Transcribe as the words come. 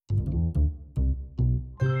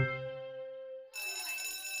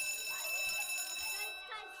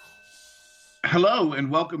Hello, and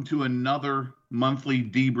welcome to another monthly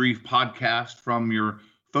debrief podcast from your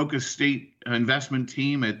Focus State investment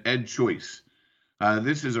team at EdChoice.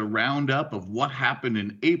 This is a roundup of what happened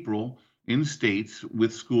in April in states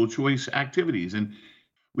with school choice activities. And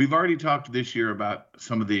we've already talked this year about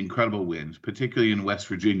some of the incredible wins, particularly in West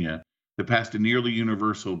Virginia, that passed a nearly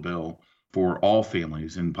universal bill for all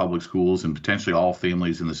families in public schools and potentially all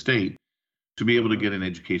families in the state to be able to get an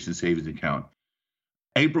education savings account.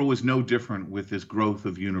 April was no different with this growth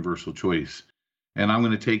of universal choice. And I'm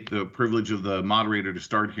going to take the privilege of the moderator to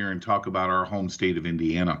start here and talk about our home state of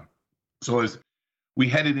Indiana. So as we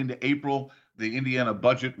headed into April, the Indiana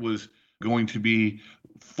budget was going to be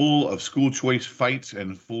full of school choice fights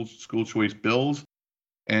and full school choice bills.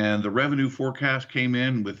 And the revenue forecast came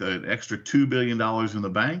in with an extra $2 billion in the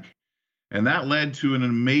bank. And that led to an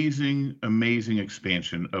amazing, amazing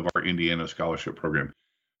expansion of our Indiana scholarship program.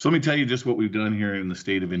 So let me tell you just what we've done here in the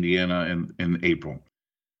state of Indiana in April.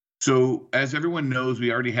 So as everyone knows,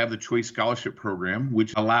 we already have the Choice Scholarship Program,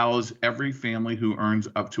 which allows every family who earns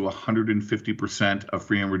up to 150% of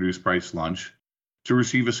free and reduced price lunch to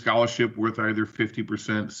receive a scholarship worth either 50%,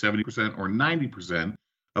 70%, or 90%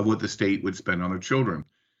 of what the state would spend on their children.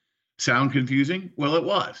 Sound confusing? Well, it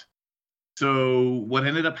was. So what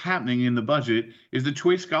ended up happening in the budget is the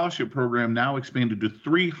Choice Scholarship Program now expanded to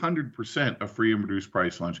 300% of free and reduced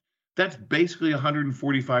price lunch. That's basically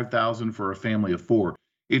 $145,000 for a family of four.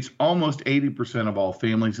 It's almost 80% of all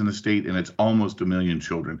families in the state, and it's almost 1 million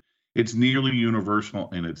children. It's nearly universal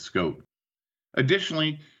in its scope.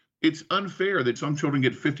 Additionally, it's unfair that some children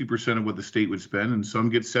get 50% of what the state would spend, and some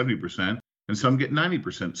get 70%, and some get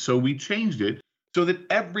 90%. So we changed it so that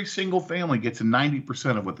every single family gets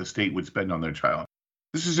 90% of what the state would spend on their child.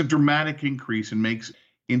 This is a dramatic increase and makes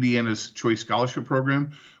Indiana's Choice Scholarship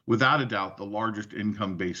Program, without a doubt, the largest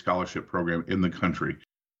income-based scholarship program in the country.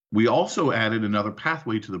 We also added another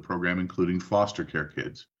pathway to the program, including foster care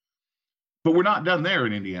kids. But we're not done there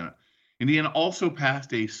in Indiana. Indiana also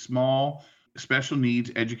passed a small special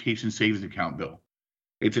needs education savings account bill.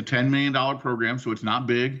 It's a $10 million program, so it's not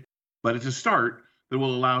big, but it's a start that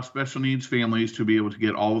will allow special needs families to be able to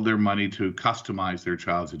get all of their money to customize their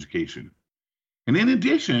child's education. And in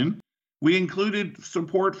addition, we included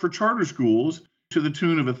support for charter schools to the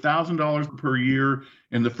tune of $1,000 per year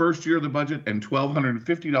in the first year of the budget and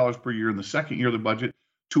 $1,250 per year in the second year of the budget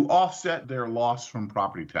to offset their loss from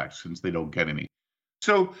property tax since they don't get any.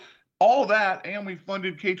 So all that, and we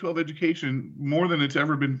funded K-12 education more than it's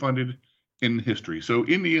ever been funded in history. So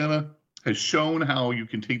Indiana has shown how you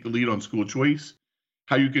can take the lead on school choice,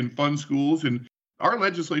 how you can fund schools. And our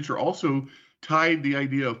legislature also tied the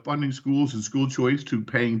idea of funding schools and school choice to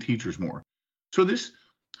paying teachers more. So this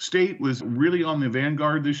state was really on the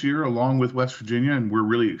vanguard this year, along with West Virginia, and we're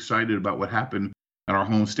really excited about what happened in our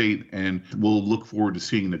home state, and we'll look forward to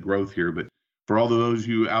seeing the growth here. But for all of those of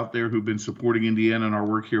you out there who've been supporting Indiana and our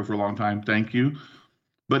work here for a long time, thank you.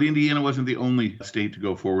 But Indiana wasn't the only state to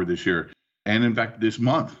go forward this year, and in fact, this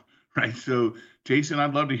month, right? So Jason,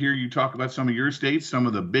 I'd love to hear you talk about some of your states, some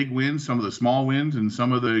of the big wins, some of the small wins, and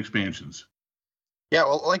some of the expansions. Yeah,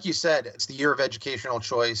 well, like you said, it's the year of educational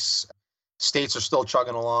choice. States are still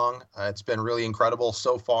chugging along. It's been really incredible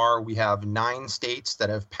so far. We have 9 states that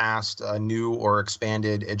have passed a new or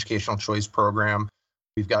expanded educational choice program.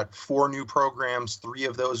 We've got 4 new programs. 3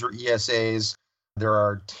 of those are ESAs. There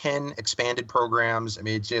are 10 expanded programs. I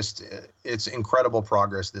mean, it's incredible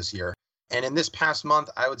progress this year. And in this past month,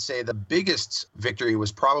 I would say the biggest victory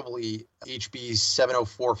was probably HB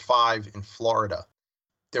 7045 in Florida.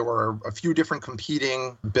 There were a few different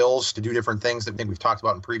competing bills to do different things that I think we've talked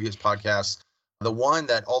about in previous podcasts. The one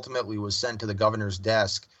that ultimately was sent to the governor's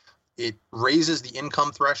desk, it raises the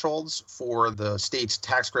income thresholds for the state's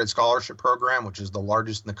tax credit scholarship program, which is the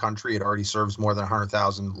largest in the country. It already serves more than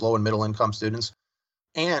 100,000 low and middle income students,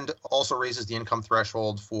 and also raises the income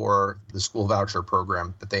threshold for the school voucher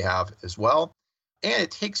program that they have as well. And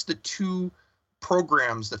it takes the 2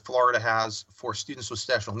 programs that Florida has for students with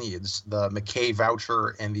special needs, the McKay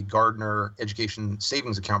voucher and the Gardner Education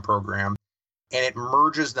Savings Account program, and it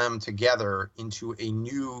merges them together into a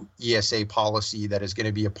new ESA policy that is going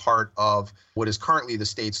to be a part of what is currently the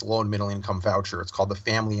state's low and middle income voucher. It's called the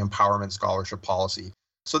Family Empowerment Scholarship Policy.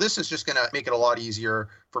 So this is just going to make it a lot easier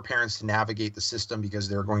for parents to navigate the system because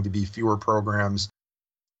there are going to be fewer programs.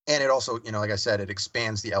 And it also, like I said, it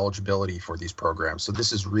expands the eligibility for these programs. So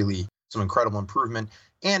this is really some incredible improvement.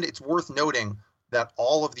 And it's worth noting that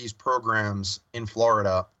all of these programs in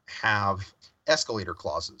Florida have escalator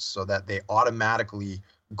clauses so that they automatically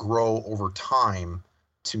grow over time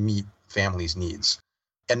to meet families' needs.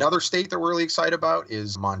 Another state that we're really excited about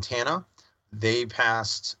is Montana. They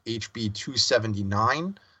passed HB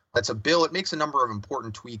 279. That's a bill. It makes a number of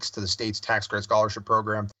important tweaks to the state's tax credit scholarship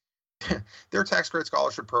program. Their tax credit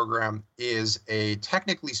scholarship program is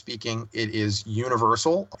technically speaking, it is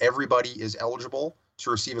universal. Everybody is eligible to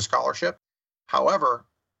receive a scholarship. However,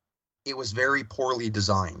 it was very poorly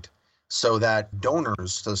designed so that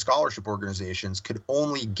donors to the scholarship organizations could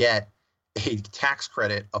only get a tax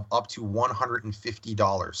credit of up to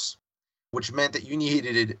 $150, which meant that you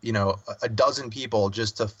needed, a dozen people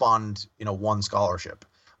just to fund, one scholarship.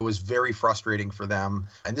 It was very frustrating for them.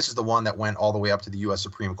 And this is the one that went all the way up to the U.S.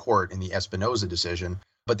 Supreme Court in the Espinoza decision.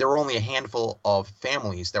 But there were only a handful of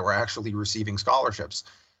families that were actually receiving scholarships.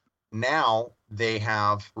 Now they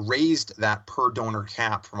have raised that per donor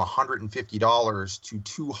cap from $150 to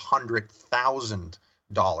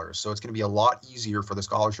 $200,000. So it's going to be a lot easier for the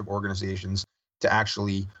scholarship organizations to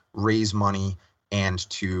actually raise money and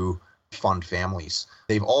to fund families.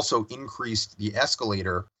 They've also increased the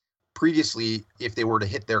escalator. Previously, if they were to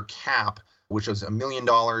hit their cap, which was $1 million,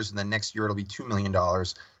 and then next year it'll be $2 million,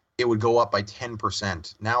 it would go up by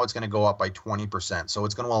 10%. Now it's going to go up by 20%. So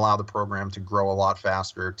it's going to allow the program to grow a lot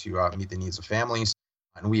faster to meet the needs of families.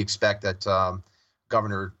 And we expect that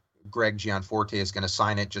Governor Greg Gianforte is going to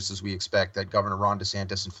sign it, just as we expect that Governor Ron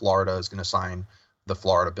DeSantis in Florida is going to sign the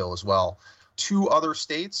Florida bill as well. 2 other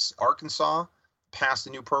states, Arkansas, passed a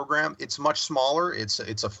new program. It's much smaller. It's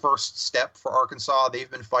a first step for Arkansas.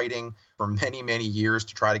 They've been fighting for many, many years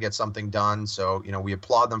to try to get something done. So, we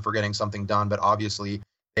applaud them for getting something done, but obviously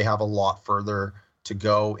they have a lot further to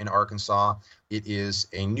go in Arkansas. It is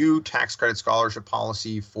a new tax credit scholarship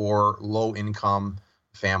policy for low-income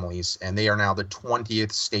families, and they are now the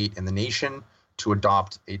 20th state in the nation to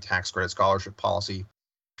adopt a tax credit scholarship policy.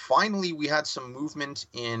 Finally, we had some movement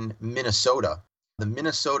in Minnesota. The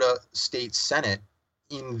Minnesota State Senate,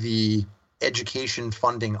 in the education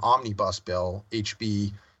funding omnibus bill,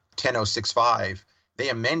 HB 10065, they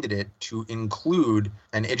amended it to include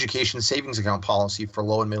an education savings account policy for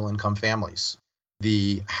low and middle income families.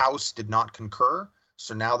 The House did not concur,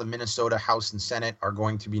 so now the Minnesota House and Senate are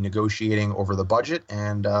going to be negotiating over the budget,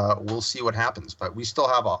 and we'll see what happens. But we still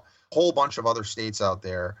have a whole bunch of other states out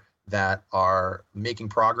there that are making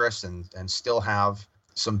progress and still have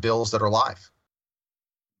some bills that are live.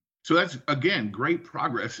 So that's, again, great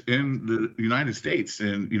progress in the United States.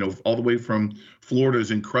 And, all the way from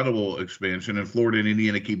Florida's incredible expansion, and Florida and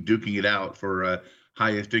Indiana keep duking it out for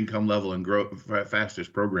highest income level and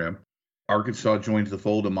fastest program. Arkansas joins the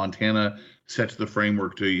fold, and Montana sets the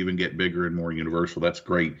framework to even get bigger and more universal. That's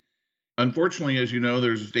great. Unfortunately, as you know,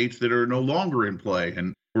 there's states that are no longer in play.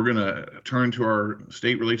 And we're going to turn to our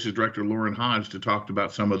State Relations Director, Lauren Hodge, to talk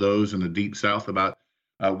about some of those in the Deep South about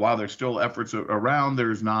while there's still efforts around,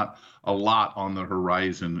 there's not a lot on the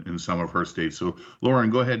horizon in some of her states. So,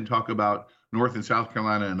 Lauren, go ahead and talk about North and South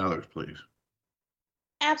Carolina and others, please.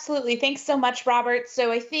 Absolutely. Thanks so much, Robert.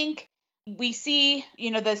 So I think we see,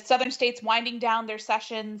 the southern states winding down their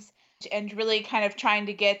sessions and really kind of trying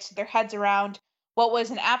to get their heads around what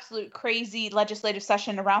was an absolute crazy legislative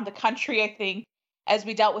session around the country, I think, as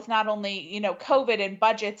we dealt with not only, COVID and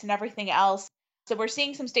budgets and everything else. So we're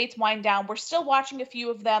seeing some states wind down. We're still watching a few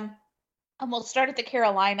of them, and we'll start at the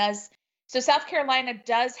Carolinas. So South Carolina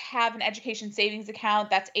does have an education savings account.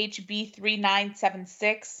 That's HB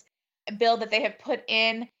 3976, a bill that they have put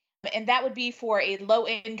in, and that would be for a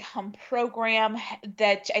low-income program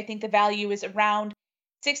that I think the value is around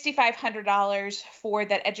 $6,500 for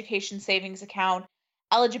that education savings account.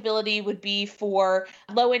 Eligibility would be for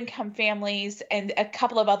low-income families and a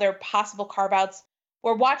couple of other possible carve-outs.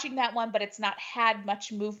 We're watching that one, but it's not had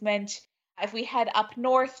much movement. If we head up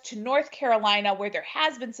north to North Carolina, where there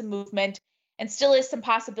has been some movement and still is some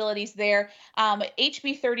possibilities there,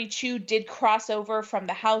 HB 32 did cross over from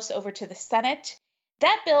the House over to the Senate.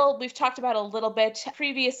 That bill we've talked about a little bit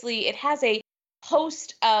previously. It has a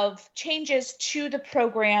host of changes to the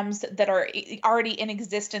programs that are already in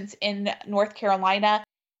existence in North Carolina.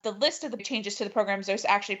 The list of the changes to the programs is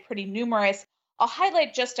actually pretty numerous. I'll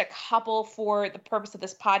highlight just a couple for the purpose of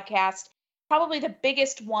this podcast. Probably the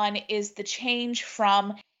biggest one is the change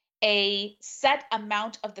from a set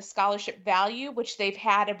amount of the scholarship value, which they've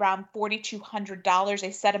had around $4,200,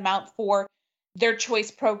 a set amount for their choice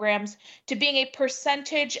programs, to being a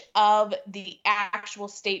percentage of the actual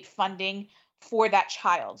state funding for that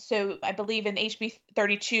child. So I believe in HB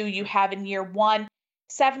 32, you have in year one,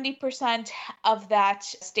 70% of that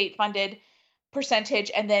state funded percentage,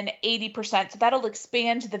 and then 80%. So that'll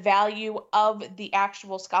expand the value of the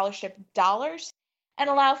actual scholarship dollars and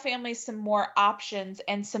allow families some more options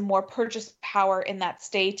and some more purchase power in that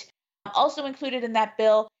state. Also included in that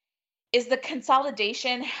bill is the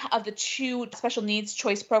consolidation of the two special needs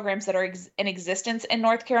choice programs that are in existence in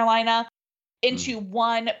North Carolina into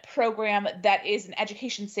one program that is an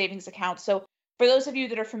education savings account. So for those of you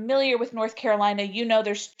that are familiar with North Carolina, you know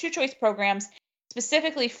there's two choice programs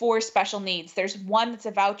specifically for special needs. There's one that's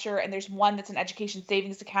a voucher and there's one that's an education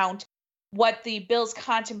savings account. What the bill's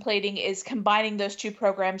contemplating is combining those two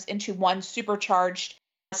programs into one supercharged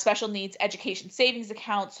special needs education savings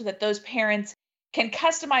account so that those parents can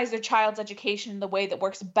customize their child's education in the way that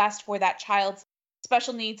works best for that child's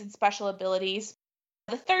special needs and special abilities.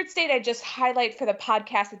 The third state I just highlight for the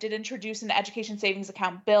podcast that did introduce an education savings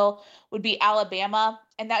account bill would be Alabama,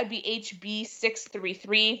 and that would be HB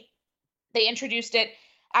 633. They introduced it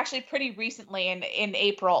actually pretty recently in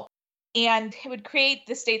April, and it would create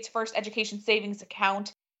the state's first education savings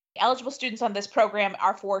account. Eligible students on this program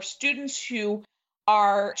are for students who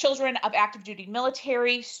are children of active duty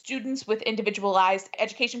military, students with individualized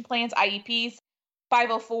education plans, IEPs,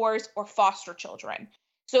 504s, or foster children.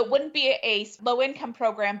 So it wouldn't be a low-income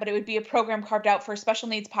program, but it would be a program carved out for a special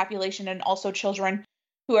needs population and also children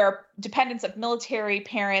who are dependents of military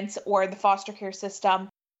parents or the foster care system.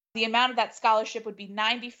 The amount of that scholarship would be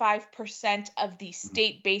 95% of the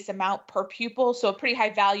state base amount per pupil, so a pretty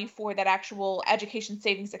high value for that actual education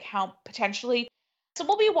savings account potentially. So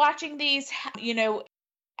we'll be watching these,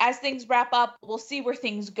 as things wrap up, we'll see where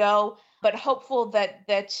things go, but hopeful that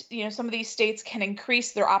some of these states can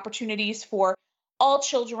increase their opportunities for all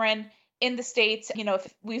children in the states.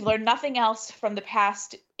 If we've learned nothing else from the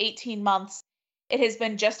past 18 months, it has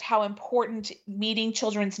been just how important meeting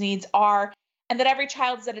children's needs are, and that every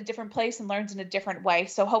child is at a different place and learns in a different way.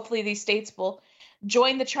 So hopefully these states will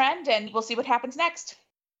join the trend, and we'll see what happens next.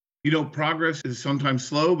 Progress is sometimes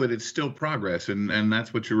slow, but it's still progress. And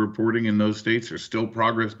that's what you're reporting in those states. There's still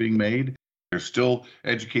progress being made. There's still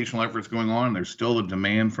educational efforts going on. There's still a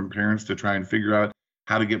demand from parents to try and figure out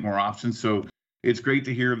how to get more options. So it's great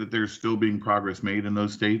to hear that there's still being progress made in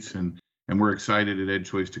those states. And we're excited at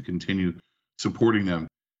EdChoice to continue supporting them.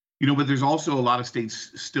 But there's also a lot of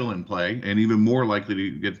states still in play and even more likely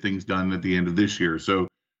to get things done at the end of this year. So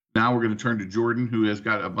now we're going to turn to Jordan, who has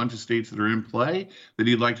got a bunch of states that are in play that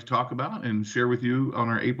he'd like to talk about and share with you on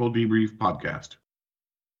our April Debrief podcast.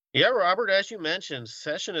 Yeah, Robert, as you mentioned,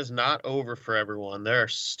 session is not over for everyone. There are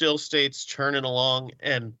still states churning along.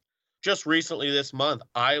 And just recently this month,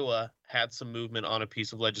 Iowa had some movement on a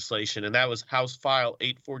piece of legislation, and that was House File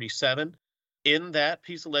 847. In that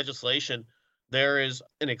piece of legislation, there is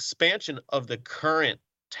an expansion of the current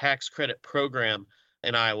tax credit program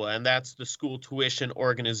in Iowa, and that's the school tuition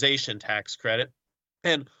organization tax credit.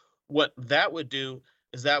 And what that would do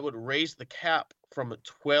is that would raise the cap from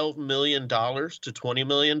 $12 million to $20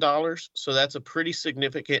 million. So that's a pretty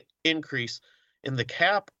significant increase in the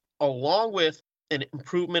cap, along with an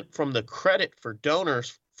improvement from the credit for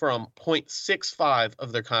donors from 0.65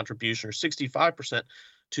 of their contribution, or 65%,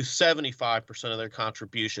 to 75% of their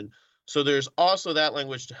contribution. So there's also that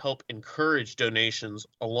language to help encourage donations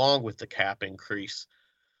along with the cap increase.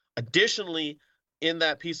 Additionally, in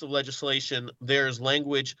that piece of legislation, there's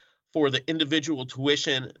language for the individual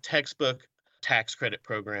tuition textbook tax credit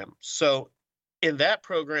program. So in that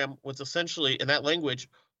program, what's essentially in that language,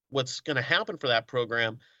 what's going to happen for that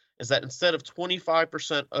program is that instead of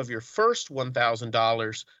 25% of your first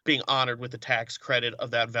 $1,000 being honored with the tax credit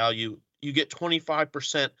of that value, you get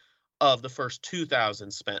 25% of the first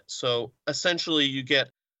 $2,000 spent. So essentially you get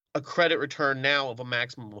a credit return now of a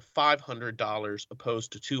maximum of $500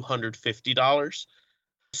 opposed to $250.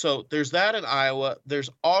 So there's that in Iowa. There's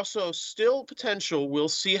also still potential. We'll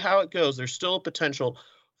see how it goes. There's still a potential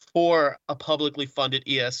for a publicly funded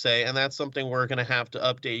ESA, and that's something we're going to have to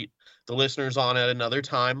update the listeners on at another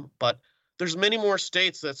time. But there's many more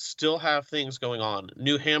states that still have things going on.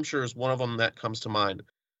 New Hampshire is one of them that comes to mind.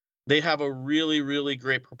 They have a really, really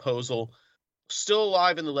great proposal still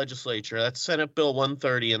alive in the legislature. That's Senate Bill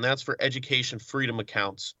 130, and that's for education freedom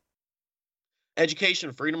accounts.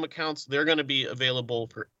 Education freedom accounts, they're going to be available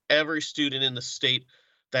for every student in the state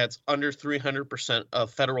that's under 300%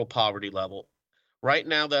 of federal poverty level. Right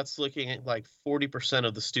now, that's looking at like 40%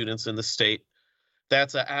 of the students in the state.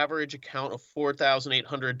 That's an average account of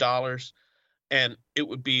 $4,800, and it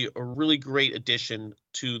would be a really great addition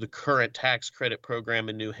to the current tax credit program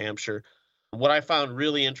in New Hampshire. What I found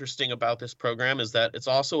really interesting about this program is that it's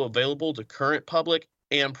also available to current public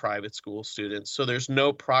and private school students. So there's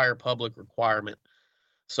no prior public requirement.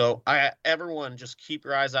 So everyone just keep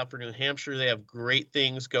your eyes out for New Hampshire. They have great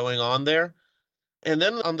things going on there. And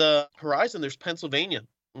then on the horizon, there's Pennsylvania.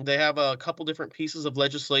 They have a couple different pieces of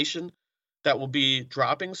legislation that will be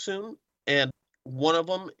dropping soon. And one of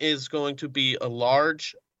them is going to be a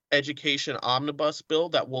large education omnibus bill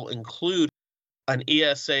that will include an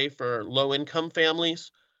ESA for low-income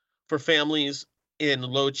families, for families in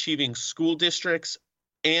low-achieving school districts,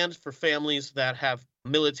 and for families that have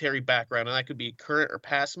military background, and that could be current or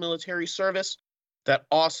past military service. That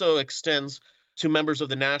also extends to members of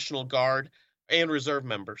the National Guard and reserve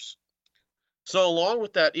members. So along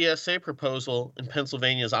with that ESA proposal in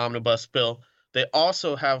Pennsylvania's omnibus bill, they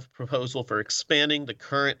also have a proposal for expanding the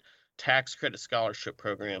current tax credit scholarship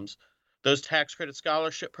programs. Those tax credit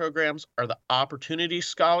scholarship programs are the Opportunity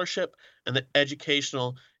Scholarship and the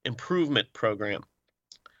Educational Improvement Program.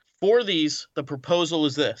 For these, the proposal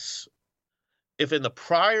is this. If in the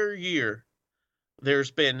prior year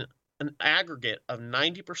there's been an aggregate of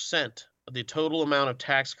 90% of the total amount of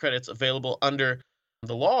tax credits available under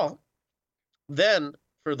the law, then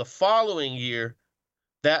for the following year,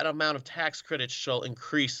 that amount of tax credits shall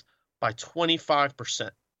increase by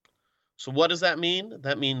 25%. So what does that mean?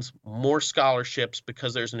 That means more scholarships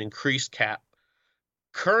because there's an increased cap.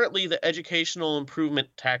 Currently, the Educational Improvement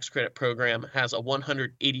Tax Credit Program has a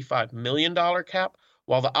 $185 million cap,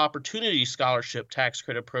 while the Opportunity Scholarship Tax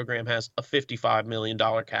Credit Program has a $55 million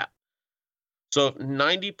cap. So if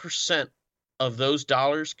 90% of those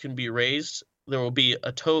dollars can be raised, there will be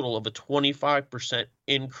a total of a 25%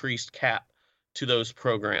 increased cap to those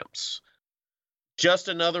programs. Just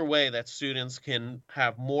another way that students can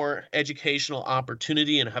have more educational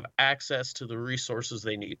opportunity and have access to the resources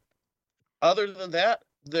they need. Other than that,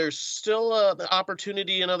 there's still the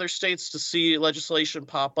opportunity in other states to see legislation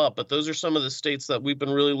pop up, but those are some of the states that we've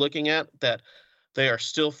been really looking at that they are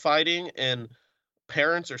still fighting and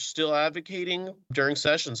parents are still advocating during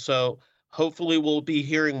sessions. So hopefully we'll be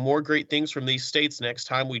hearing more great things from these states next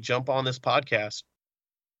time we jump on this podcast.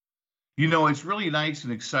 You know, it's really nice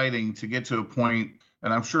and exciting to get to a point,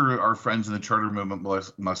 and I'm sure our friends in the charter movement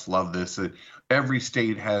must love this, that every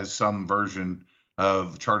state has some version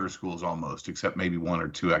of charter schools almost, except maybe one or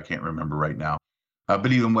two, I can't remember right now.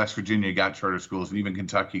 But even West Virginia got charter schools, and even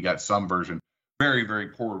Kentucky got some version. Very, very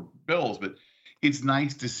poor bills, but it's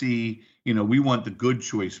nice to see, you know, we want the good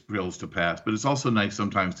choice bills to pass, but it's also nice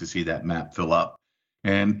sometimes to see that map fill up.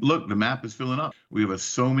 And look, the map is filling up. We have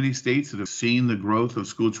so many states that have seen the growth of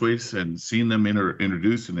school choice and seen them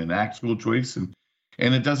introduce and enact school choice, and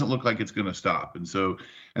it doesn't look like it's going to stop. And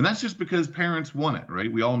that's just because parents want it,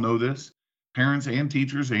 right? We all know this. Parents and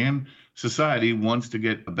teachers and society wants to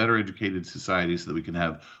get a better educated society so that we can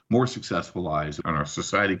have more successful lives and our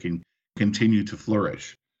society can continue to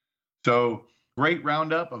flourish. So great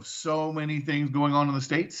roundup of so many things going on in the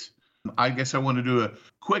states. I guess I want to do a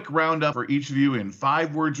quick roundup for each of you in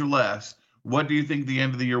 5 words or less. What do you think the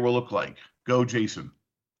end of the year will look like? Go, Jason.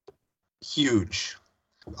 Huge.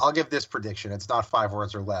 I'll give this prediction. It's not 5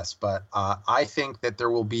 words or less, but I think that there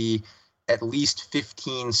will be at least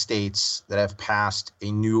 15 states that have passed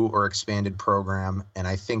a new or expanded program, and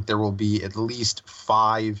I think there will be at least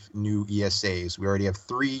 5 new ESAs. We already have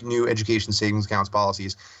 3 new education savings accounts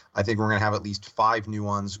policies. I think we're going to have at least 5 new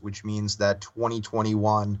ones, which means that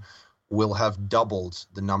 2021 will have doubled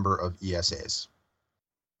the number of ESAs.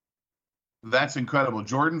 That's incredible.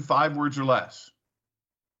 Jordan, 5 words or less.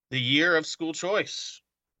 The year of school choice.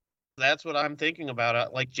 That's what I'm thinking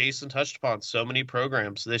about. Like Jason touched upon, so many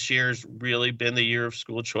programs. This year's really been the year of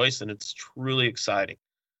school choice, and it's truly exciting.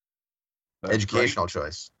 That's Educational great.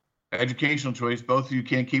 choice. Educational choice. Both of you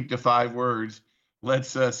can't keep to 5 words. Let's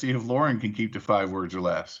see if Lauren can keep to 5 words or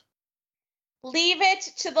less. Leave it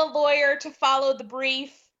to the lawyer to follow the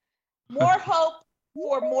brief. More hope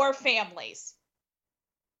for more families.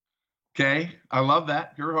 Okay, I love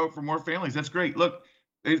that. Your hope for more families. That's great. Look,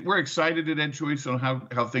 we're excited at EdChoice on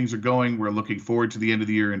how things are going. We're looking forward to the end of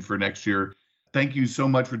the year and for next year. Thank you so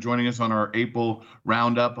much for joining us on our April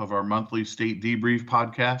roundup of our monthly state debrief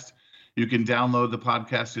podcast. You can download the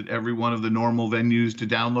podcast at every one of the normal venues to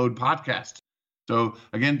download podcasts. So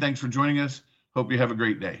again, thanks for joining us. Hope you have a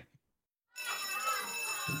great day.